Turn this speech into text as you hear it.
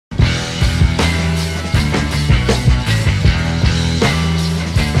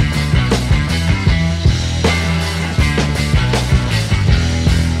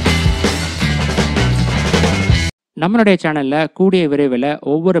நம்மளுடைய சேனல்ல கூடிய விரைவில்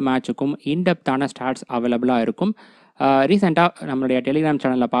ஒவ்வொரு மேட்சுக்கும் இன்டெப்த்தான ஸ்டாட்ஸ் அவைலபிளாக இருக்கும். ரீசெண்டாக நம்மளுடைய டெலிகிராம்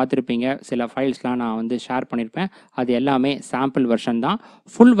சேனலில் பார்த்துருப்பீங்க, சில ஃபைல்ஸ்லாம் நான் வந்து ஷேர் பண்ணியிருப்பேன். அது எல்லாமே சாம்பிள் வெர்ஷன் தான்.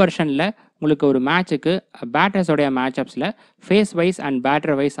 ஃபுல் வெர்ஷனில் உங்களுக்கு ஒரு மேட்சுக்கு பேட்டர்ஸோடைய மேட்சப்ஸில் face wise and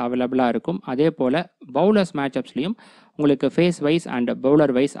batter wise அவைலபிளாக இருக்கும். அதே போல் பவுலர்ஸ் மேட்சப்ஸ்லையும் உங்களுக்கு face wise and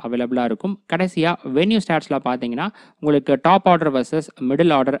bowler wise அவைலபிளாக இருக்கும். கடைசியாக வென்யூ ஸ்டாட்ஸில் பார்த்தீங்கன்னா உங்களுக்கு top order versus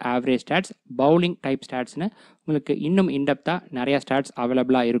middle order average stats, bowling type ஸ்டாட்ஸ்னு உங்களுக்கு இன்னும் இன்டெப்த்தாக நிறைய ஸ்டாட்ஸ்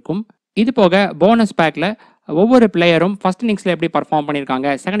அவைலபிளாக இருக்கும். இது போக போனஸ் பேக்கில் ஒவ்வொரு பிளேயரும் ஃபர்ஸ்ட் இன்னிங்ஸில் எப்படி பர்ஃபார்ம் பண்ணியிருக்காங்க,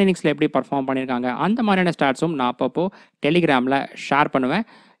 செகண்ட் இன்னிங்ஸில் எப்படி பர்ஃபார்ம் பண்ணியிருக்காங்க, அந்த மாதிரியான ஸ்டாட்ஸும் நான் அப்பப்போ டெலிகிராமில் ஷேர் பண்ணுவேன்.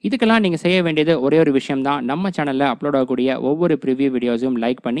 இதுக்கெல்லாம் நீங்கள் செய்ய வேண்டியது ஒரே ஒரு விஷயம் தான். நம்ம சேனலில் அப்லோட் ஆகக்கூடிய ஒவ்வொரு ப்ரிவியூ வீடியோஸும்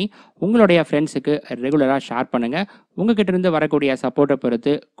லைக் பண்ணி உங்களுடைய ஃப்ரெண்ட்ஸுக்கு ரெகுலராக ஷேர் பண்ணுங்கள். உங்ககிட்ட இருந்து வரக்கூடிய சப்போர்ட்டை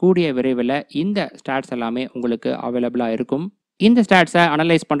பொறுத்து கூடிய விரைவில் இந்த ஸ்டாட்ஸ் எல்லாமே உங்களுக்கு அவைலபிளாக இருக்கும். இந்த ஸ்டாட்ஸை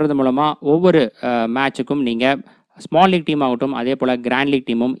அனலைஸ் பண்ணுறது மூலமாக ஒவ்வொரு மேட்சுக்கும் நீங்கள் ஸ்மால் லீக் டீம் ஆகட்டும், அதே போல் கிராண்ட் லீக்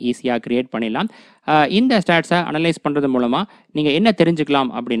டீமும் ஈஸியாக க்ரியேட் பண்ணிடலாம். இந்த ஸ்டாட்ஸை அனலைஸ் பண்ணுறது மூலமாக நீங்கள் என்ன தெரிஞ்சுக்கலாம்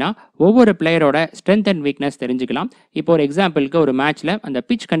அப்படின்னா, ஒவ்வொரு பிளேயரோட ஸ்ட்ரென்த் அண்ட் வீக்னஸ் தெரிஞ்சுக்கலாம். இப்போ ஒரு எக்ஸாம்பிளுக்கு ஒரு மேட்ச்சில் அந்த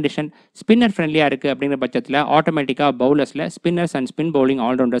பிச் கண்டிஷன் ஸ்பின்னர் ஃப்ரெண்ட்லியாக இருக்குது அப்படிங்கிற பட்சத்தில் ஆட்டோமேட்டிக்காக பவுலர்ஸில் spinners and spin bowling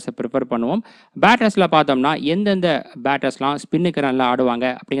ஆல்ரவுண்டர்ஸை prefer பண்ணுவோம். பேட்டர்ஸில் பார்த்தோம்னா எந்தெந்த பேட்டர்ஸ்லாம் ஸ்பின்னுக்கு நல்லா ஆடுவாங்க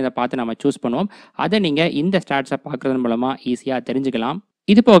அப்படிங்கிறத பார்த்து நம்ம சூஸ் பண்ணுவோம். அதை நீங்கள் இந்த ஸ்டாட்ஸை பார்க்குறது மூலமாக ஈஸியாக தெரிஞ்சுக்கலாம்.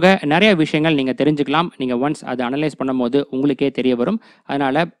 இது போக நிறைய விஷயங்கள் நீங்கள் தெரிஞ்சுக்கலாம். நீங்கள் ஒன்ஸ் அதை அனலைஸ் பண்ணும்போது உங்களுக்கே தெரிய வரும்.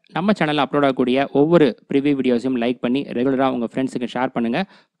 அதனால் நம்ம சேனலில் அப்லோட் ஆகக்கூடிய ஒவ்வொரு ப்ரிவியூ வீடியோஸையும் லைக் பண்ணி ரெகுலராக உங்கள் ஃப்ரெண்ட்ஸுக்கு ஷேர் பண்ணுங்கள்.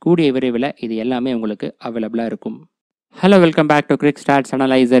 கூடிய விரைவில் இது எல்லாமே உங்களுக்கு அவைலபிளாக இருக்கும். Hello, welcome back to Kirik stats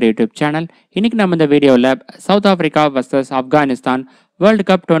analyser YouTube channel. இன்றைக்கி நம்ம இந்த வீடியோவில் south Africa versus Afghanistan world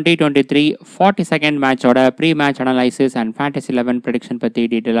cup 2023 42nd மேட்சோட pre match analysis and fantasy 11 prediction பற்றி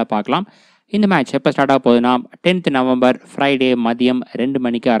டீட்டெயிலாக பார்க்கலாம். இந்த மேட்ச் எப்போ ஸ்டார்ட் ஆக போகுதுன்னா 10th நவம்பர் ஃப்ரைடே மதியம் 2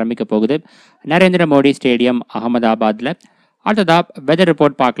 மணிக்கு ஆரம்பிக்க போகுது, நரேந்திர மோடி ஸ்டேடியம் அகமதாபாத்தில். அடுத்ததாக வெதர்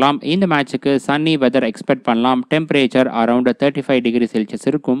ரிப்போர்ட் பார்க்கலாம். இந்த மேட்சுக்கு சன்னி வெதர் எக்ஸ்பெக்ட் பண்ணலாம். டெம்பரேச்சர் அரௌண்ட் 35 டிகிரி செல்சியஸ்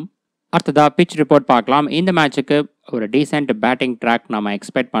இருக்கும். அடுத்ததாக பிச் ரிப்போர்ட் பார்க்கலாம். இந்த மேட்சுக்கு ஒரு டீசென்ட் பேட்டிங் ட்ராக் நம்ம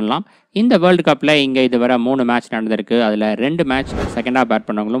எக்ஸ்பெக்ட் பண்ணலாம். இந்த வேர்ல்டு கப்பில் இங்கே இதுவரை 3 மேட்ச் நடந்திருக்கு. அதில் 2 மேட்ச் செகண்டாக பேட்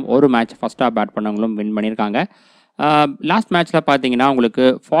பண்ணவங்களும் 1 மேட்ச் ஃபஸ்ட்டாக பேட் பண்ணவங்களும் வின் பண்ணியிருக்காங்க. லாஸ்ட் மேட்ச்சில் பார்த்தீங்கன்னா உங்களுக்கு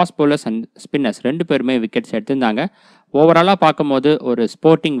ஃபாஸ்ட் பவுலர்ஸ் அண்ட் ஸ்பின்னர்ஸ் 2 பேருமே விக்கெட்ஸ் எடுத்திருந்தாங்க. ஓவராலாக பார்க்கும்போது ஒரு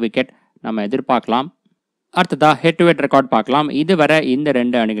ஸ்போர்ட்டிங் விக்கெட் நம்ம எதிர்பார்க்கலாம். அடுத்ததாக ஹெட் டு ஹெட் ரெக்கார்ட் பார்க்கலாம். இதுவரை இந்த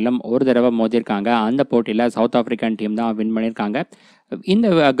 2 அணிகளும் ஒரு தடவை மோதிருக்காங்க. அந்த போட்டியில் சவுத் ஆஃப்ரிக்கன் டீம் தான் வின் பண்ணியிருக்காங்க. இந்த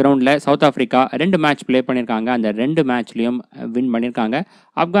கிரவுண்டில் சவுத் ஆஃப்ரிக்கா 2 மேட்ச் ப்ளே பண்ணியிருக்காங்க. அந்த 2 மேட்ச்லேயும் வின் பண்ணியிருக்காங்க.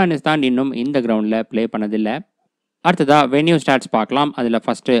 ஆப்கானிஸ்தான் இன்னும் இந்த கிரவுண்டில் ப்ளே பண்ணதில்லை. அடுத்ததாக வென்யூ ஸ்டாட்ஸ் பார்க்கலாம். அதில்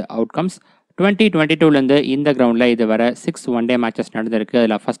ஃபஸ்ட்டு அவுட்கம்ஸ் 2022லேருந்து இந்த கிரவுண்டில் இதுவரை 6 ஒன் டே மேட்சஸ் நடந்திருக்கு.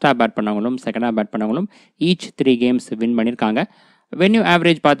 அதில் ஃபஸ்ட்டாக பேட் பண்ணவங்களும் செகண்டாக பேட் பண்ணவங்களும் ஈச் 3 கேம்ஸ் வின் பண்ணியிருக்காங்க. வென்யூ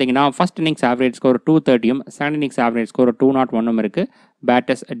ஆவரேஜ் பார்த்தீங்கன்னா first innings average score 230யும் second innings average score 201ம் இருக்குது.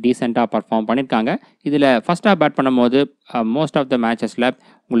 பேட்டர்ஸ் டீசெண்டாக பர்ஃபார்ம் பண்ணியிருக்காங்க. இதில் ஃபஸ்ட்டாக பேட் பண்ணும்போது மோஸ்ட் ஆஃப் த மேட்சஸில்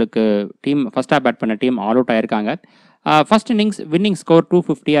உங்களுக்கு டீம் ஃபஸ்ட்டாக பேட் பண்ண டீம் ஆல் அவுட் ஆயிருக்காங்க. ஃபஸ்ட் இன்னிங்ஸ் வின்னிங் ஸ்கோர்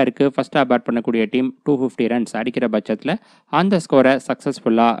 250 இருக்குது. ஃபஸ்ட்டாக பேட் பண்ணக்கூடிய டீம் 250 ரன்ஸ் அடிக்கிற பட்சத்தில் அந்த ஸ்கோரை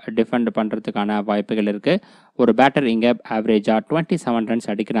சக்ஸஸ்ஃபுல்லாக டிஃபெண்ட் பண்ணுறதுக்கான வாய்ப்புகள் இருக்குது. ஒரு பேட்டர் இங்கே ஆவரேஜாக 27 ரன்ஸ்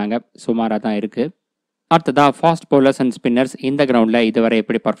அடிக்கிறாங்க. சுமாராக தான் இருக்குது. அடுத்ததாக ஃபாஸ்ட் பவுலர்ஸ் அண்ட் ஸ்பின்னர்ஸ் இந்த கிரவுண்டில் இதுவரை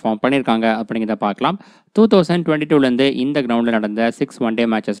எப்படி பர்ஃபார்ம் பண்ணியிருக்காங்க அப்படிங்கிறத பார்க்கலாம். 2022லேருந்து இந்த கிரவுண்டில் நடந்த 6 one day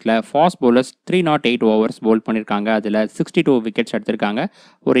மேட்சஸில் fast bowlers 308 overs போல் பண்ணியிருக்காங்க. அதில் 62 விக்கெட்ஸ் எடுத்திருக்காங்க.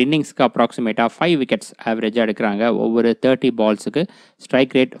 ஒரு இன்னிங்ஸ்க்கு அப்ராக்சிமேட்டாக 5 விக்கெட்ஸ் ஆவரேஜாக எடுக்கிறாங்க. ஒவ்வொரு 30 பால்ஸுக்கு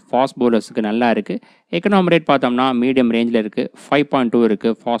ஸ்ட்ரைக் ரேட் ஃபாஸ்ட் பவுலர்ஸுக்கு நல்லா இருக்குது. எக்கனாமி ரேட் பார்த்தோம்னா மீடியம் ரேஞ்சில் இருக்குது. 5.2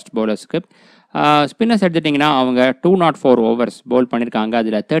 இருக்குது ஃபாஸ்ட் பவுலர்ஸுக்கு. ஸ்பின்னர்ஸ் எடுத்துட்டிங்கன்னா அவங்க 204 ஓவர்ஸ் போல் பண்ணியிருக்காங்க.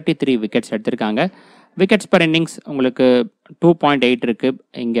 அதில் 33 விக்கெட்ஸ் எடுத்திருக்காங்க. விக்கெட்ஸ் பர் இன்னிங்ஸ் உங்களுக்கு 2.8 இருக்குது.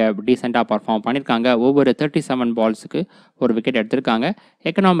 இங்கே டீசெண்டாக பர்ஃபார்ம் பண்ணியிருக்காங்க. ஒவ்வொரு 37 பால்ஸுக்கு ஒரு விக்கெட் எடுத்திருக்காங்க.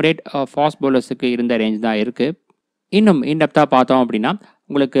 எக்கனாமி ரேட் ஃபாஸ்ட் பவுலர்ஸுக்கு இருந்த ரேஞ்ச் தான் இருக்குது. இன்னும் இன்டெப்த்தாக பார்த்தோம் அப்படின்னா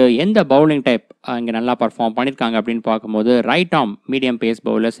உங்களுக்கு எந்த பவுலிங் டைப் இங்கே நல்லா பர்ஃபார்ம் பண்ணியிருக்காங்க அப்படின்னு பார்க்கும்போது right arm medium pace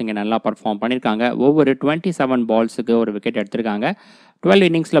bowlers இங்கே நல்லா பர்ஃபார்ம் பண்ணியிருக்காங்க. ஒவ்வொரு 27 பால்ஸுக்கு ஒரு விக்கெட் எடுத்திருக்காங்க. 12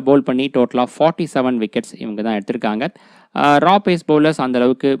 இன்னிங்ஸில் பவுல் பண்ணி டோட்டலாக 47 விக்கெட்ஸ் இவங்க தான் எடுத்திருக்காங்க. ரா பேஸ் பவுலர்ஸ்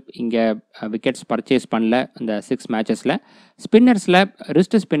அந்தளவுக்கு இங்கே விக்கெட்ஸ் பர்ச்சேஸ் பண்ணல இந்த 6 மேட்சஸில். ஸ்பின்னர்ஸில்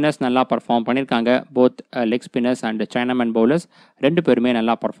ரிஸ்ட் ஸ்பின்னர்ஸ் நல்லா பர்ஃபார்ம் பண்ணியிருக்காங்க. Both leg spinners and chinaman bowlers 2 பேருமே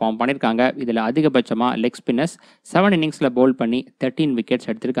நல்லா பர்ஃபார்ம் பண்ணியிருக்காங்க. இதில் அதிகபட்சமாக லெக் ஸ்பின்னர்ஸ் 7 இன்னிங்ஸில் பவுல் பண்ணி 13 விக்கெட்ஸ்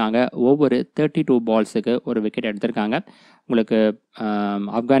எடுத்திருக்காங்க. ஒவ்வொரு 32 பால்ஸுக்கு ஒரு விக்கெட் எடுத்திருக்காங்க. உங்களுக்கு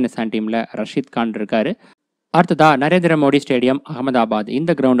ஆப்கானிஸ்தான் டீமில் ரஷீத் கான் இருக்கார். அடுத்ததா நரேந்திர மோடி ஸ்டேடியம் அகமதாபாத்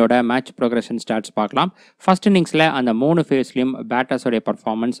இந்த கிரவுண்டோட மேட்ச் ப்ரோக்ரஷன் ஸ்டாட்ஸ் பார்க்கலாம். ஃபர்ஸ்ட் இன்னிங்ஸில் அந்த 3 ஃபேஸ்லையும் பேட்டர்ஸோடைய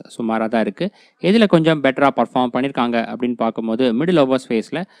பர்ஃபார்மன்ஸ் சுமாராக தான் இருக்குது. இதில் கொஞ்சம் பெட்டராக பர்ஃபார்ம் பண்ணியிருக்காங்க அப்படின்னு பார்க்கும்போது மிடில் ஓவர்ஸ்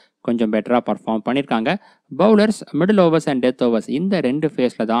ஃபேஸில் கொஞ்சம் பெட்டராக பர்ஃபார்ம் பண்ணியிருக்காங்க. Bowlers middle overs and death overs இந்த 2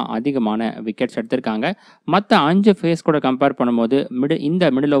 ஃபேஸில் தான் அதிகமான விக்கெட்ஸ் எடுத்திருக்காங்க. மற்ற 5 ஃபேஸ் கூட கம்பேர் பண்ணும்போது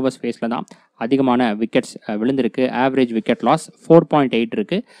இந்த மிடில் ஓவர்ஸ் ஃபேஸில் தான் அதிகமான விக்கெட்ஸ் விழுந்திருக்கு. ஆவரேஜ் விக்கெட் லாஸ் 4.8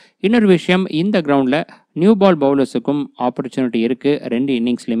 இருக்குது. இன்னொரு விஷயம், இந்த கிரவுண்டில் நியூ பால் பவுலர்ஸுக்கும் ஆப்பர்ச்சுனிட்டி இருக்குது. 2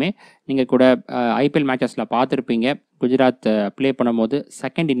 இன்னிங்ஸ்லையுமே நீங்கள் கூட ஐபிஎல் மேட்சஸில் பார்த்துருப்பீங்க. குஜராத் ப்ளே பண்ணும்போது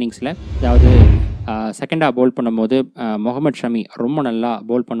செகண்ட் இன்னிங்ஸில், அதாவது செகண்டாக பவுல் பண்ணும்போது முகமது ஷமி ரொம்ப நல்லா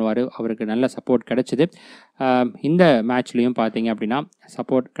பவுல் பண்ணுவார். அவருக்கு நல்ல சப்போர்ட் கிடைச்சிது. இந்த மேட்ச்லேயும் பார்த்தீங்க அப்படின்னா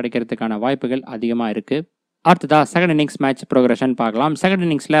சப்போர்ட் கிடைக்கிறதுக்கான வாய்ப்புகள் அதிகமாக இருக்குது. அடுத்ததாக செகண்ட் இன்னிங்ஸ் மேட்ச் ப்ரோக்ரஷன் பார்க்கலாம். செகண்ட்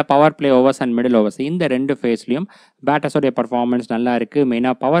இன்னிங்ஸில் power play overs and middle overs இந்த 2 ஃபேஸ்லையும் பேட்டர்ஸோடைய பர்ஃபார்மன்ஸ் நல்லா இருக்குது.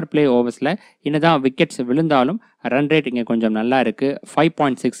 மெயினாக பவர் பிளே ஓவர்ஸில் என்னதான் விக்கெட்ஸ் விழுந்தாலும் ரன் ரேட் இங்கே கொஞ்சம் நல்லா இருக்குது.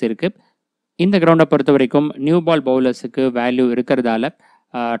 5.6 இருக்குது. இந்த கிரவுண்டை பொறுத்த வரைக்கும் நியூ பால் பவுலர்ஸுக்கு வேல்யூ இருக்கிறதால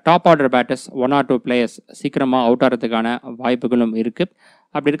top order batters 1 or 2 players சீக்கிரமாக அவுட் ஆகிறதுக்கான வாய்ப்புகளும் இருக்குது.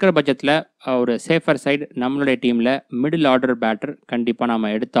 அப்படி இருக்கிற பட்சத்தில் ஒரு சேஃபர் சைடு நம்மளுடைய டீமில் மிடில் ஆர்டர் பேட்டர் கண்டிப்பாக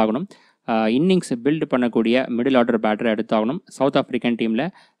நாம் எடுத்தாகணும். இன்னிங்ஸ் பில்டு பண்ணக்கூடிய middle order batter எடுத்தாகணும். South African டீமில்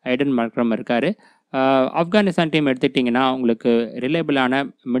ஐடன் மர்க்ரம் இருக்கார். ஆப்கானிஸ்தான் டீம் எடுத்துக்கிட்டிங்கன்னா உங்களுக்கு ரிலேபிளான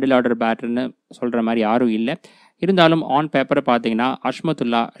மிடில் ஆர்டர் பேட்டர்னு சொல்கிற மாதிரி யாரும் இல்லை. இருந்தாலும் ஆன் பேப்பரை பார்த்தீங்கன்னா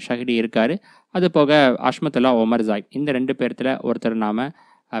அஷ்மத்துல்லா ஷஹிடி இருக்கார். அது போக அஷ்மத்துல்லா ஒமர் ஜாய் இந்த 2 பேர்த்தில் ஒருத்தர் நாம்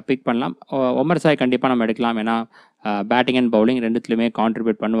பிக் பண்ணலாம். ஒமர் ஜாய் கண்டிப்பாக நம்ம எடுக்கலாம். ஏன்னா பேட்டிங் அண்ட் பவுலிங் ரெண்டுத்துலையுமே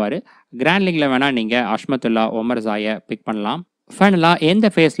கான்ட்ரிபியூட் பண்ணுவார். கிராண்ட் லீக்கில் வேணால் நீங்கள் அஷ்மத்துல்லா ஒமர் ஜாயை பிக் பண்ணலாம். ஃபைனலாக எந்த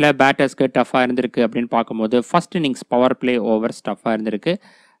ஃபேஸில் பேட்டர்ஸ்க்கு டஃப்பாக இருந்திருக்கு அப்படின்னு பார்க்கும்போது first innings power play overs டஃப்பாக இருந்திருக்கு.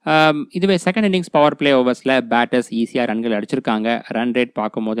 இதுவே second innings power play ஓவர்ஸில் batters ஈஸியாக ரன்கள் அடிச்சிருக்காங்க. ரன் ரேட்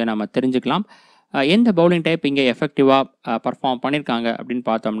பார்க்கும்போது நம்ம தெரிஞ்சுக்கலாம். எந்த பவுலிங் டைப் இங்கே எஃபெக்டிவாக பர்ஃபார்ம் பண்ணியிருக்காங்க அப்படின்னு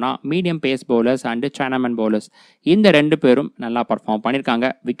பார்த்தோம்னா medium pace bowlers and chinaman bowlers இந்த 2 பேரும் நல்லா பர்ஃபார்ம் பண்ணியிருக்காங்க.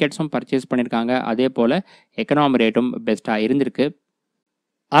 விக்கெட்ஸும் பர்ச்சேஸ் பண்ணியிருக்காங்க. அதே போல் எக்கனாமி ரேட்டும் பெஸ்ட்டாக இருந்திருக்கு.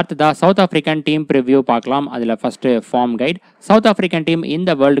 அடுத்ததாக சவுத் ஆஃப்ரிக்கன் டீம் ப்ரிவ்யூ பார்க்கலாம். அதில் first form guide. South African team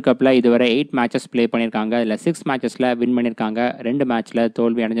இந்த வேர்ல்டு கப்பில் இதுவரை 8 மேட்சஸ் ப்ளே பண்ணியிருக்காங்க. இதில் 6 மேட்சஸில் வின் பண்ணியிருக்காங்க. 2 மேட்ச்சில்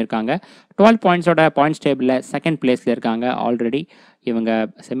தோல்வி அடைஞ்சிருக்காங்க. 12 பாயிண்ட்ஸோட பாயிண்ட்ஸ் டேபிளில் செகண்ட் பிளேஸில் இருக்காங்க. ஆல்ரெடி இவங்க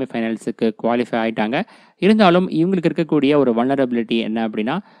செமிஃபைனல்ஸுக்கு குவாலிஃபை ஆகிட்டாங்க. இருந்தாலும் இவங்களுக்கு இருக்கக்கூடிய ஒரு வல்னரபிலிட்டி என்ன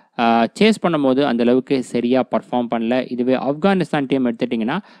அப்படின்னா சேஸ் பண்ணும்போது அந்தளவுக்கு சரியாக பர்ஃபார்ம் பண்ணல. இதுவே ஆப்கானிஸ்தான் டீம்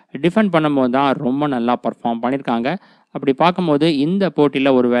எடுத்துட்டிங்கன்னா டிஃபெண்ட் பண்ணும்போது தான் ரொம்ப நல்லா பர்ஃபார்ம் பண்ணியிருக்காங்க. அப்படி பார்க்கும்போது இந்த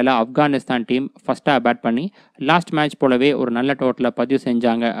போட்டியில் ஒருவேளை ஆப்கானிஸ்தான் டீம் ஃபஸ்ட்டாக பேட் பண்ணி லாஸ்ட் மேட்ச் போலவே ஒரு நல்ல டோட்டலை பதிவு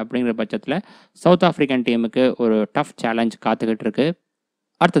செஞ்சாங்க அப்படிங்கிற பட்சத்தில் சவுத் ஆஃப்ரிக்கன் டீமுக்கு ஒரு டஃப் சேலஞ்ச் காத்துக்கிட்டு இருக்கு.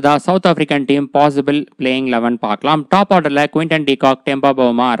 அடுத்ததாக south African team possible playing 11 பார்க்கலாம். டாப் ஆர்டரில் குவிண்டன் டிகாக், டெம்பா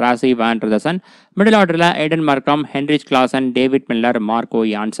பவுமா, ராசி வான் ரதசன். மிடில் ஆர்டரில் ஐடன் மர்க்ரம், Heinrich Klaasen, David Miller, Marco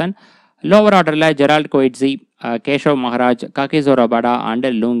Jansen. Lower ஆர்டரில் Gerald கோயிட்ஸி, Keshav Maharaj, Kagiso Rabada and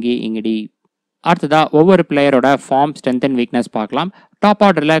லூங்கி Ngidi. அடுத்ததாக ஒவ்வொரு பிளேயரோட ஃபார்ம் ஸ்ட்ரென்த் அண்ட் வீக்னஸ் பார்க்கலாம். டாப்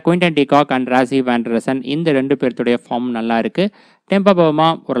ஆர்டரில் குவிண்டன் டிகாக் அண்ட் ராசி வான் ரதசன் இந்த 2 பேர்த்துடைய ஃபார்ம் நல்லா இருக்குது. டெம்பா பவுமா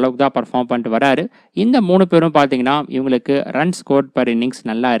ஓரளவுக்கு தான் பர்ஃபார்ம் பண்ணிட்டு வராரு. இந்த 3 பேரும் பார்த்தீங்கன்னா இவங்களுக்கு ரன் ஸ்கோர் பர் இன்னிங்ஸ்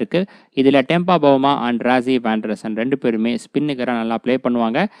நல்லா இருக்குது. இதில் டெம்பா பவுமா அண்ட் ராசி வான் ரதசன் 2 பேருமே ஸ்பின்னுக்கராக நல்லா ப்ளே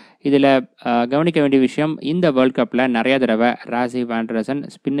பண்ணுவாங்க. இதில் கவனிக்க வேண்டிய விஷயம், இந்த வேர்ல்ட் கப்பில் நிறைய தடவை ராசி வான் ரதசன்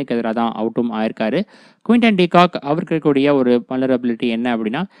ஸ்பின்னுக்கு எதிராக தான் அவுட்டும் ஆயிருக்காரு. குவிண்டன் டிகாக் அவருக்கு இருக்கக்கூடிய ஒரு வல்னரபிலிட்டி என்ன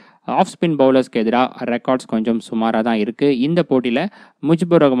அப்படின்னா ஆஃப் ஸ்பின் பவுலர்ஸ்க்கு எதிராக ரெக்கார்ட்ஸ் கொஞ்சம் சுமாராக தான் இருக்குது. இந்த போட்டியில்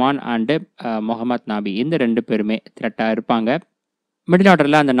முஜிபுர் ரஹ்மான் அண்டு முகமது நாபி இந்த 2 பேருமே த்ரெட்டாக இருப்பாங்க. மிடில்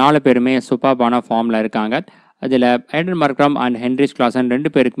ஆர்டரில் அந்த 4 பேருமே சூப்பர்பான ஃபார்மில் இருக்காங்க. அதில் ஐடன் மர்க்ரம் அண்ட் ஹென்ரிச் கிளாசன் 2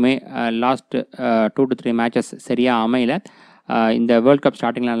 பேருக்குமே லாஸ்ட் 2 to 3 மேட்சஸ் சரியாக அமையல. இந்த வேர்ல்ட் கப்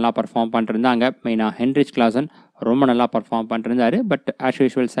ஸ்டார்டிங்கில் நல்லா பர்ஃபார்ம் பண்ணிருந்தாங்க. மெயினாக ஹென்ரிச் கிளாசன் ரொம்ப நல்லா பர்ஃபார்ம் பண்ணிருந்தார். பட் ஆஸ்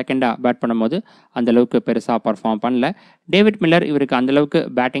யூஷுவல் செகண்டாக பேட் பண்ணும்போது அந்தளவுக்கு பெருசாக பர்ஃபார்ம் பண்ணல. டேவிட் மில்லர் இவருக்கு அந்தளவுக்கு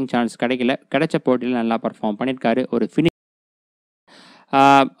பேட்டிங் சான்ஸ் கிடைச்ச போட்டியில் நல்லா பர்ஃபார்ம் பண்ணியிருக்காரு. ஒரு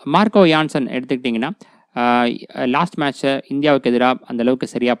மார்க்கோ யான்சன் எடுத்துக்கிட்டிங்கன்னா லாஸ்ட் மேட்ச்சை இந்தியாவுக்கு எதிராக அந்தளவுக்கு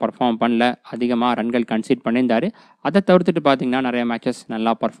சரியாக பர்ஃபார்ம் பண்ணல. அதிகமாக ரன்கள் கன்சீட் பண்ணியிருந்தார். அதை தவிர்த்துட்டு பார்த்தீங்கன்னா நிறைய மேட்சஸ்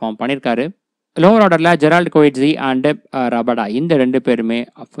நல்லா பர்ஃபார்ம் பண்ணியிருக்காரு. லோவர் ஆர்டரில் ஜெரால்ட் கோயிட்ஸி அண்டு ரபடா இந்த 2 பேருமே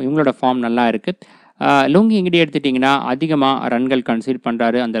இவங்களோட ஃபார்ம் நல்லா இருக்குது. லுங்கி இங்கிடி எடுத்துட்டிங்கன்னா அதிகமாக ரன்கள் கன்சீட்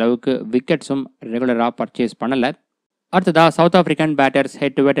பண்ணுறாரு. அந்தளவுக்கு விக்கெட்ஸும் ரெகுலராக பர்ச்சேஸ் பண்ணலை. அடுத்ததாக south African batters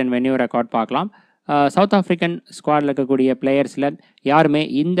head to head and venue record பார்க்கலாம். சவுத் ஆஃப்ரிக்கன் ஸ்குவாடில் இருக்கக்கூடிய பிளேயர்ஸில் யாருமே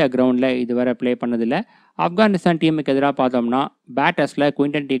இந்த கிரவுண்டில் இதுவரை ப்ளே பண்ணதில்லை. ஆப்கானிஸ்தான் டீமுக்கு எதிராக பார்த்தோம்னா பேட்டர்ஸில்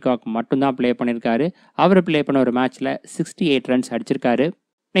குவிண்டன் டிகாக் மட்டும்தான் ப்ளே பண்ணியிருக்காரு. அவர் ப்ளே பண்ண ஒரு மேட்ச்சில் 68 ரன்ஸ் அடிச்சிருக்காரு.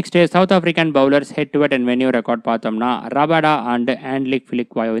 Next south African bowlers head to head and venue record பார்த்தோம்னா ரபாடா அண்ட் ஆண்ட்லிக்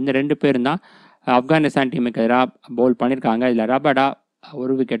ஃபிலிக்வாயோ இந்த 2 பேரும் தான் ஆப்கானிஸ்தான் டீமுக்கு எதிராக பவுல் பண்ணியிருக்காங்க. இதில் ரபடா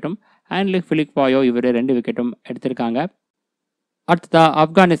 1 விக்கெட்டும் ஆண்ட்லி ஃபிலிக்பாயோ இவர் 2 விக்கெட்டும் எடுத்திருக்காங்க. அடுத்ததா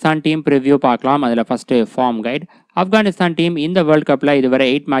ஆப்கானிஸ்தான் டீம் ப்ரிவ்யூ பார்க்கலாம். அதில் first form guide. Afghanistan team இந்த வேர்ல்ட் கப்பில் இதுவரை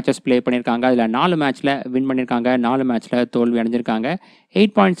 8 மேட்சஸ் ப்ளே பண்ணியிருக்காங்க. அதில் 4 மேட்ச்சில் வின் பண்ணியிருக்காங்க, 4 மேட்ச்சில் தோல்வி அடைஞ்சிருக்காங்க.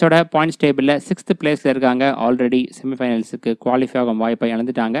 8 பாயிண்ட்ஸோட பாயிண்ட்ஸ் டேபிளில் 6th பிளேஸில் இருக்காங்க. ஆல்ரெடி செமிஃபைனல்ஸுக்கு குவாலிஃபை ஆகும் வாய்ப்பை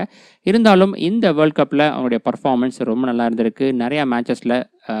இழந்துட்டாங்க. இருந்தாலும் இந்த வேர்ல்ட் கப்பில் அவங்களுடைய பர்ஃபார்மன்ஸ் ரொம்ப நல்லா இருந்திருக்கு. நிறையா மேட்சஸில்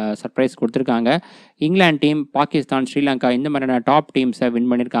சர்ப்ரைஸ் கொடுத்துருக்காங்க. இங்கிலாந்து டீம், பாகிஸ்தான், ஸ்ரீலங்கா இந்த மாதிரியான டாப் டீம்ஸை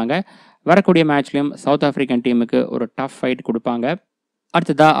வின் பண்ணியிருக்காங்க. வரக்கூடிய மேட்ச்லையும் சவுத் ஆஃப்ரிக்கன் டீமுக்கு ஒரு டஃப் ஃபைட் கொடுப்பாங்க.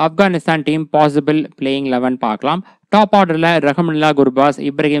 அடுத்ததா ஆப்கானிஸ்தான் டீம் பாசிபிள் பிளேயிங் 11 பார்க்கலாம். டாப் ஆர்டரில் ரஹமனுல்லா குர்பாஸ்,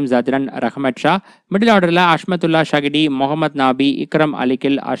 இப்ராஹிம் ஜத்ரன், ரஹமத் ஷா. மிடில் ஆர்டரில் அஷ்மத்துல்லா ஷகிடி, முகமது நாபி, இக்ரம்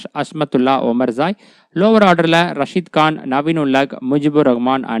அலிகில், அஸ்மத்துல்லா ஒமர்சாய். லோவர் ஆர்டரில் ரஷீத் கான், நவீன் உல்லக், முஜிபுர்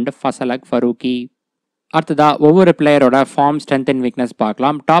ரஹ்மான் அண்ட் ஃபசலக் ஃபரூக்கி. அடுத்ததா ஒவ்வொரு பிளேயரோட ஃபார்ம், ஸ்ட்ரென்த் அண்ட் வீக்னஸ்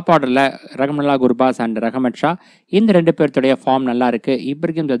பார்க்கலாம். டாப் ஆர்டரில் ரஹமனுல்லா குர்பாஸ் அண்ட் ரஹமத் ஷா. இந்த 2 பேர்த்துடைய ஃபார்ம் நல்லா இருக்கு.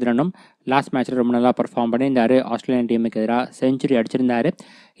 இப்ராஹிம் ஜத்ரனும் லாஸ்ட் மேட்ச்சில் ரொம்ப நல்லா பர்ஃபார்ம் பண்ணியிருந்தாரு. ஆஸ்திரேலியன் டீமுக்கு எதிராக செஞ்சுரி அடிச்சிருந்தாரு.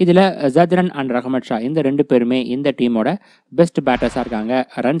 இதில் ஜத்ரன் அண்ட் ரஹமத் ஷா இந்த 2 பேருமே இந்த டீமோட பெஸ்ட் பேட்டர்ஸாக இருக்காங்க,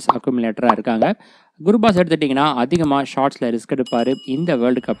 ரன்ஸ் அக்குமுலேட்டராக இருக்காங்க. குர்பாஸ் எடுத்துட்டிங்கன்னா அதிகமாக ஷார்ட்ஸில் ரிஸ்க் எடுப்பார். இந்த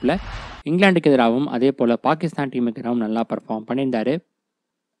வேர்ல்டு கப்பில் இங்கிலாந்துக்கு எதிராகவும் அதே போல் பாகிஸ்தான் டீமுக்கு எதிராகவும் நல்லா பர்ஃபார்ம் பண்ணியிருந்தார்.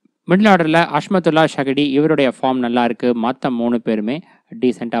 மிடில் ஆர்டரில் அஷ்மத்துல்லா ஷகிடி, இவருடைய ஃபார்ம் நல்லா இருக்குது. மற்ற 3 பேருமே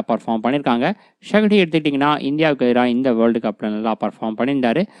டீசெண்டாக பர்ஃபார்ம் பண்ணியிருக்காங்க. ஷகிடி எடுத்துக்கிட்டிங்கன்னா இந்தியாவுக்கு எதிராக இந்த வேர்ல்டு கப்பில் நல்லா பர்ஃபார்ம்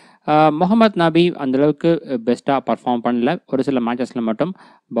பண்ணியிருந்தார். முகமது நபி அந்தளவுக்கு பெஸ்ட்டாக பர்ஃபார்ம் பண்ணல. ஒரு சில மேட்சஸில் மட்டும்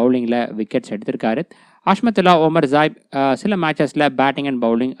பவுலிங்கில் விக்கெட்ஸ் எடுத்திருக்காரு. அஷ்மத்துல்லா ஒமர்சாய் சில மேட்சஸில் பேட்டிங் அண்ட்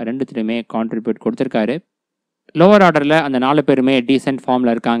பவுலிங் ரெண்டுத்துலையுமே கான்ட்ரிபியூட் கொடுத்துருக்காரு. லோவர் ஆர்டரில் அந்த 4 பேருமே டீசென்ட்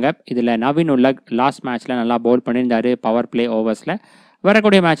ஃபார்மில் இருக்காங்க. இதில் நவீன் உல்லக் லாஸ்ட் மேட்ச்சில் நல்லா பவுல் பண்ணியிருந்தார் பவர் பிளே ஓவர்ஸில்.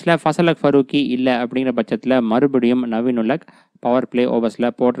 வரக்கூடிய மேட்ச்சில் ஃபசலக் ஃபரூக்கி இல்லை அப்படிங்கிற பட்சத்தில் மறுபடியும் நவீன் உல்லக் பவர் பிளே ஓவர்ஸில்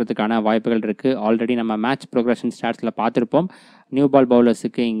போடுறதுக்கான வாய்ப்புகள் இருக்குது. ஆல்ரெடி நம்ம மேட்ச் ப்ரோக்ரஷன் ஸ்டாட்ஸில் பார்த்துருப்போம். நியூ பால்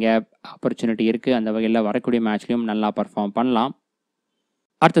பவுலர்ஸுக்கு இங்கே ஆப்பர்ச்சுனிட்டி இருக்குது. அந்த வகையில் வரக்கூடிய மேட்ச்லையும் நல்லா பர்ஃபார்ம் பண்ணலாம்.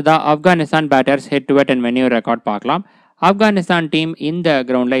 அடுத்ததா Afghanistan batters head to head and venue record பார்க்கலாம். ஆப்கானிஸ்தான் டீம் இந்த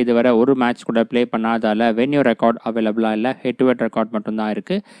கிரவுண்டில் இதுவரை ஒரு மேட்ச் கூட ப்ளே பண்ணாதால் வென்யூ ரெக்கார்ட் அவைலபிளாக இல்லை. ஹெட் டு ஹெட் ரெக்கார்ட் மட்டும்தான்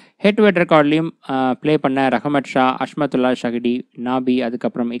இருக்குது. ஹெட் டு ஹெட் ரெக்கார்ட்லையும் ப்ளே பண்ண ரஹமத் ஷா, அஷ்மத்துல்லா ஷகிடி, நாபி,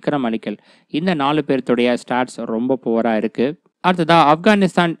 அதுக்கப்புறம் இக்ரம் அலிகல் இந்த 4 பேர்த்துடைய ஸ்டாட்ஸ் ரொம்ப புவராக இருக்குது. அடுத்ததாக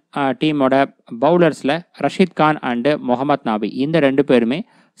ஆப்கானிஸ்தான் டீமோட பவுலர்ஸில் ரஷீத் கான் அண்டு முகமது நாபி இந்த 2 பேருமே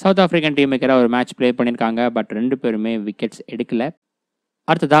சவுத் ஆஃப்ரிக்கன் டீமுக்கு ஒரு மேட்ச் ப்ளே பண்ணியிருக்காங்க. பட் 2 பேருமே விக்கெட்ஸ் எடுக்கலை.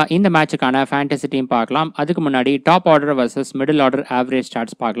 அடுத்ததாக இந்த மேட்சுக்கான ஃபேண்டசி டீம் பார்க்கலாம். அதுக்கு முன்னாடி top order versus middle order average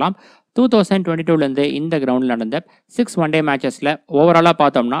stats பார்க்கலாம். 2022லேருந்து இந்த கிரவுண்டில் நடந்த 6 ஒன் டே மேட்சஸில் ஓவராலாக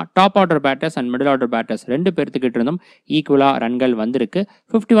பார்த்தோம்னா top order batters and middle order batters 2 பேர்த்துக்கிட்ட இருந்தும் ஈக்குவலாக ரன்கள் வந்திருக்கு.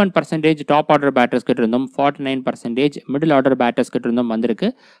 51% டாப் ஆர்டர் பேட்டர்ஸ் கிட்ட இருந்தும் 49% மிடில் ஆர்டர் பேட்டர்ஸ் கிட்ட இருந்தும் வந்திருக்கு.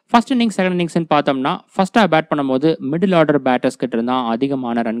 ஃபர்ஸ்ட் இன்னிங்ஸ், செகண்ட் இன்னிங்ஸ்னு பார்த்தோம்னா ஃபர்ஸ்ட்டாக பேட் பண்ணும்போது மிடில் ஆர்டர் பேட்டர்ஸ் கிட்ட இருந்தால்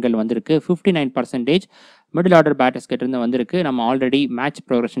அதிகமான ரன்கள் வந்திருக்கு. 59% மிடில் ஆர்டர் பேட்டர்ஸ் கிட்ட இருந்து வந்திருக்கு. நம்ம ஆல்ரெடி மேட்ச்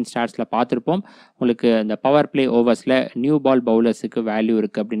ப்ரோக்ரஷன் ஸ்டாட்ஸில் பார்த்துருப்போம். உங்களுக்கு இந்த power play ஓவர்ஸில் new ball பவுலர்ஸுக்கு value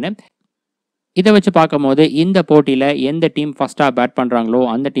இருக்குது அப்படின்னு. இதை வச்சு பார்க்கும்போது இந்த போட்டியில் எந்த டீம் ஃபஸ்ட்டாக பேட் பண்ணுறாங்களோ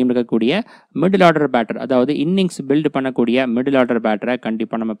அந்த டீம் இருக்கக்கூடிய மிடில் ஆர்டர் பேட்டர், அதாவது இன்னிங்ஸ் பில்டு பண்ணக்கூடிய மிடில் ஆர்டர் பேட்டரை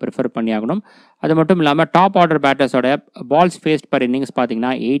கண்டிப்பாக நம்ம ப்ரிஃபர் பண்ணி ஆகணும். அது மட்டும் இல்லாமல் top order பேட்டர்ஸோட balls faced per innings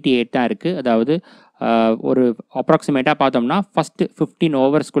பார்த்தீங்கன்னா 88 தான் இருக்குது. அதாவது ஒரு அப்ராக்சிமேட்டாக பார்த்தோம்னா ஃபஸ்ட்டு 15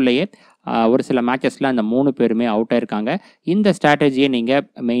 ஓவர்ஸ்குள்ளேயே ஒரு சில மேட்சஸில் அந்த 3 பேருமே அவுட் ஆயிருக்காங்க. இந்த ஸ்ட்ராட்டஜியை நீங்கள்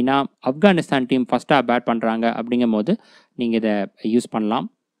மெயினாக ஆப்கானிஸ்தான் டீம் ஃபஸ்ட்டாக பேட் பண்ணுறாங்க அப்படிங்கும் போது நீங்கள் இதை யூஸ் பண்ணலாம்.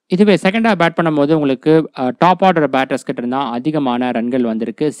 இதுவே செகண்டாக பேட் பண்ணும்போது உங்களுக்கு டாப் ஆர்டர் பேட்டர்ஸ் கிட்ட இருந்தால் அதிகமான ரன்கள்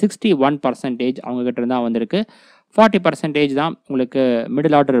வந்திருக்கு. 61% அவங்க கிட்ட இருந்தால் வந்திருக்கு. 40% தான் உங்களுக்கு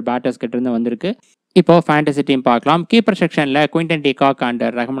மிடில் ஆர்டர் பேட்டர்ஸ் கிட்ட இருந்து வந்திருக்கு. இப்போ ஃபேண்டசி டீம் பார்க்கலாம். கீப்பர் செக்ஷனில் குவிண்டன் டிகாக் அண்ட்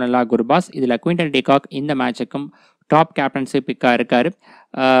ரஹமனுல்லா குர்பாஸ். இதில் குவிண்டன் டிகாக் இந்த மேட்சுக்கும் டாப் கேப்டன்சி பிக்காக இருக்கார்.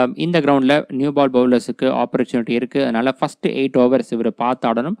 இந்த கிரவுண்டில் நியூ பால் பவுலர்ஸுக்கு ஆப்பர்ச்சுனிட்டி இருக்குது. அதனால் ஃபஸ்ட்டு 8 ஓவர்ஸ் இவர் பார்த்து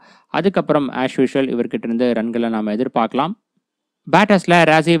ஆடணும். அதுக்கப்புறம் ஆஸ் யூஷுவல் இவர்கிட்ட இருந்து ரன்களை நாம் எதிர்பார்க்கலாம். பேட்டர்ஸில்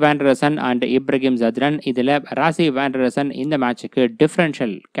ராசி வேண்டரசன் அண்ட் இப்ராஹிம் ஜத்ரன். இதில் ராசி வேண்டரசன் இந்த மேட்சுக்கு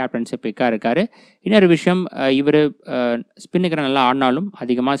டிஃப்ரென்ஷியல் கேப்டன்சி பிக்காக இருக்கார். இன்னொரு விஷயம், இவர் ஸ்பின்னுக்கு நல்லா ஆடினாலும்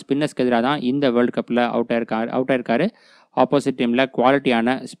அதிகமாக ஸ்பின்னர்ஸ்க்கு எதிராக தான் இந்த வேர்ல்டு கப்பில் அவுட் ஆயிருக்காரு. ஆப்போசிட் டீமில்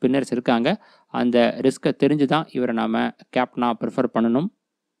குவாலிட்டியான ஸ்பின்னர்ஸ் இருக்காங்க. அந்த ரிஸ்க்கை தெரிஞ்சு தான் இவரை நாம் கேப்டனாக ப்ரிஃபர் பண்ணணும்.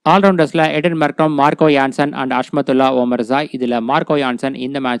 ஆல்ரவுண்டர்ஸில் Eden மர்க்கம், Marco Jansen and அஷ்மத்துல்லா Omarzai. இதில் மார்க்கோ யான்சன்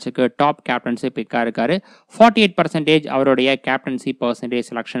இந்த மேட்சுக்கு டாப் கேப்டன்சி பிக்காக இருக்கார். 48% அவருடைய கேப்டன்சி பர்சன்டேஜ்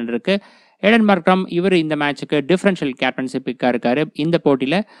செலக்ஷன் இருக்குது. எடன் மர்க்கம் இவர் இந்த மேட்சுக்கு டிஃப்ரென்ஷியல் கேப்டன்சி பிக்காக இருக்கார். இந்த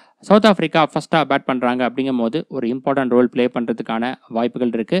போட்டியில் சவுத் ஆஃப்ரிக்கா ஃபஸ்ட்டாக பேட் பண்ணுறாங்க அப்படிங்கும் போது ஒரு இம்பார்ட்டன்ட் ரோல் ப்ளே பண்ணுறதுக்கான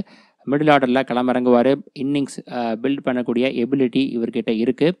வாய்ப்புகள் இருக்குது. மிடில் ஆர்டரில் களமிறங்குவார். இன்னிங்ஸ் பில்ட் பண்ணக்கூடிய எபிலிட்டி இவர்கிட்ட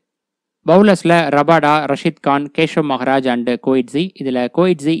இருக்குது. பவுலர்ஸில் ரபாடா, ரஷீத் கான், கேஷவ் மகராஜ் அண்டு கோயிட்ஸி. இதில்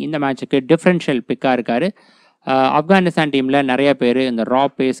கோயிட்ஸி இந்த மேட்சுக்கு டிஃப்ரென்ஷியல் பிக்காக இருக்கார். ஆப்கானிஸ்தான் டீமில் நிறைய பேர் இந்த ரா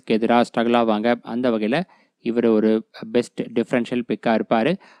பேஸ்க்கு எதிராக ஸ்ட்ரகிள் ஆவாங்க. அந்த வகையில் இவர் ஒரு பெஸ்ட் டிஃப்ரென்ஷியல் பிக்காக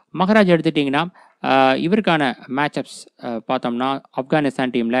இருப்பார். மகராஜ் எடுத்துட்டிங்கன்னா இவருக்கான மேட்சப்ஸ் பார்த்தோம்னா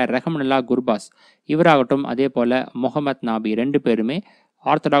ஆப்கானிஸ்தான் டீமில் ரஹமனுல்லா குர்பாஸ் இவராகட்டும், அதே போல் முகமது நாபி 2 பேருமே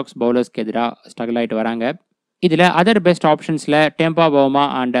ஆர்த்தடாக்ஸ் பவுலர்ஸ்க்கு எதிராக ஸ்ட்ரகிள் ஆகிட்டு வராங்க. இதில் other best ஆப்ஷன்ஸில் Temba Bavuma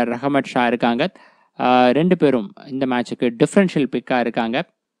and Rahmat Shah இருக்காங்க. 2 பேரும் இந்த மேட்சுக்கு டிஃப்ரென்ஷியல் பிக்காக இருக்காங்க.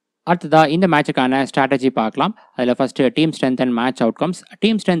 அடுத்ததாக இந்த மேட்சுக்கான ஸ்ட்ராட்டஜி பார்க்கலாம். அதில் first team strength and match outcomes.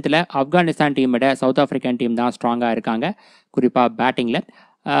 Team ஸ்ட்ரென்த்தில் Afghanistan டீமோட சவுத் ஆஃப்ரிக்கன் டீம் தான் ஸ்ட்ராங்காக இருக்காங்க, குறிப்பாக பேட்டிங்கில்.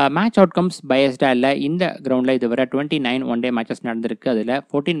 மேட்ச் அவுட்கம்ஸ் பயஸ்டாக இல்லை. இந்த கிரவுண்டில் இதுவரை 29 ஒன் டே மேட்சஸ் நடந்திருக்கு. அதில்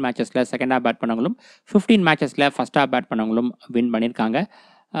 14 மேட்சஸில் second half bad பண்ணவங்களும் 15 மேட்சஸில் first half bad பண்ணவங்களும் win பண்ணியிருக்காங்க.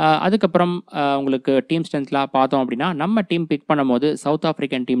 அதுக்கப்புறம் உங்களுக்கு டீம் ஸ்ட்ரென்த்லாம் பார்த்தோம் அப்படின்னா, நம்ம டீம் பிக் பண்ணும்போது சவுத்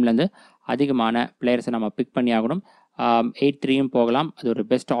ஆஃப்ரிக்கன் டீம்லேருந்து அதிகமான பிளேயர்ஸை நம்ம பிக் பண்ணி ஆகணும். 8-3யும் போகலாம், அது ஒரு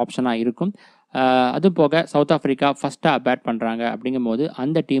பெஸ்ட் ஆப்ஷனாக இருக்கும். அது போக சவுத் ஆஃப்ரிக்கா ஃபஸ்ட்டாக பேட் பண்ணுறாங்க அப்படிங்கும்போது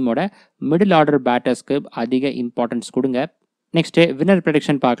அந்த டீமோட மிடில் ஆர்டர் பேட்டர்ஸ்க்கு அதிக இம்பார்ட்டன்ஸ் கொடுங்க. நெக்ஸ்ட்டு வின்னர்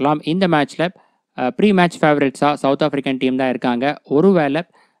ப்ரெடிக்ஷன் பார்க்கலாம். இந்த மேட்ச்சில் pre match ஃபேவரட்ஸாக south African team தான் இருக்காங்க. ஒருவேளை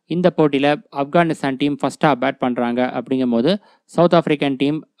இந்த போட்டியில் ஆப்கானிஸ்தான் டீம் ஃபஸ்ட்டாக பேட் பண்ணுறாங்க அப்படிங்கும்போது சவுத் ஆஃப்ரிக்கன்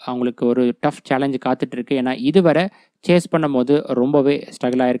டீம் அவங்களுக்கு ஒரு டஃப் சேலஞ்சு காத்துட்ருக்கு. ஏன்னா இதுவரை சேஸ் பண்ணும்போது ரொம்பவே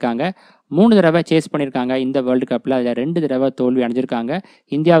ஸ்ட்ரகிள் ஆகிருக்காங்க. 3 தடவை சேஸ் பண்ணியிருக்காங்க இந்த வேர்ல்டு கப்பில். அதில் 2 தடவை தோல்வி அடைஞ்சிருக்காங்க.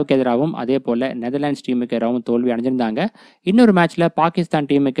 இந்தியாவுக்கு எதிராகவும் அதே போல் நெதர்லாண்ட்ஸ் டீமுக்கு எதிராகவும் தோல்வி அடைஞ்சிருந்தாங்க. இன்னொரு மேட்ச்சில் பாகிஸ்தான்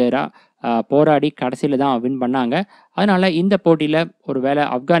டீமுக்கு எதிராக போராடி கடைசியில் தான் வின் பண்ணாங்க. அதனால் இந்த போட்டியில் ஒரு வேளை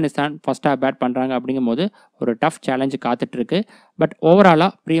ஆப்கானிஸ்தான் ஃபஸ்ட்டாக பேட் பண்ணுறாங்க அப்படிங்கும்போது ஒரு டஃப் சேலஞ்சு காத்துட்ருக்கு. பட்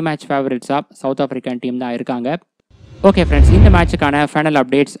ஓவராலாக pre match ஃபேவரட்ஸாக south African team தான் இருக்காங்க. ஓகே ஃப்ரெண்ட்ஸ், இந்த மேட்சுக்கான ஃபைனல்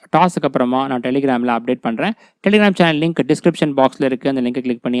அப்டேட்ஸ் டாஸுக்கு அப்புறமா நான் டெலிகிராமில் அப்டேட் பண்ணுறேன். டெலிகிராம் சேனல் லிங்க் டிஸ்கிரிப்ஷன் பாக்ஸில் இருக்குது. அந்த லிங்க்கை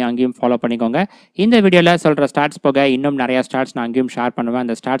கிளிக் பண்ணி அங்கேயும் ஃபாலோ பண்ணிக்கோங்க. இந்த வீடியோவில் சொல்கிற ஸ்டாட்ஸ் போக இன்னும் நிறையா ஸ்டாட்ஸ் நான் அங்கேயும் ஷேர் பண்ணுவேன்.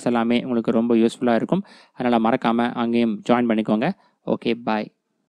 அந்த ஸ்டாட்ஸ் எல்லாமே உங்களுக்கு ரொம்ப யூஸ்ஃபுல்லாக இருக்கும். அதனால் மறக்காமல் அங்கேயும் ஜாயின் பண்ணிக்கோங்க. ஓகே, பாய்.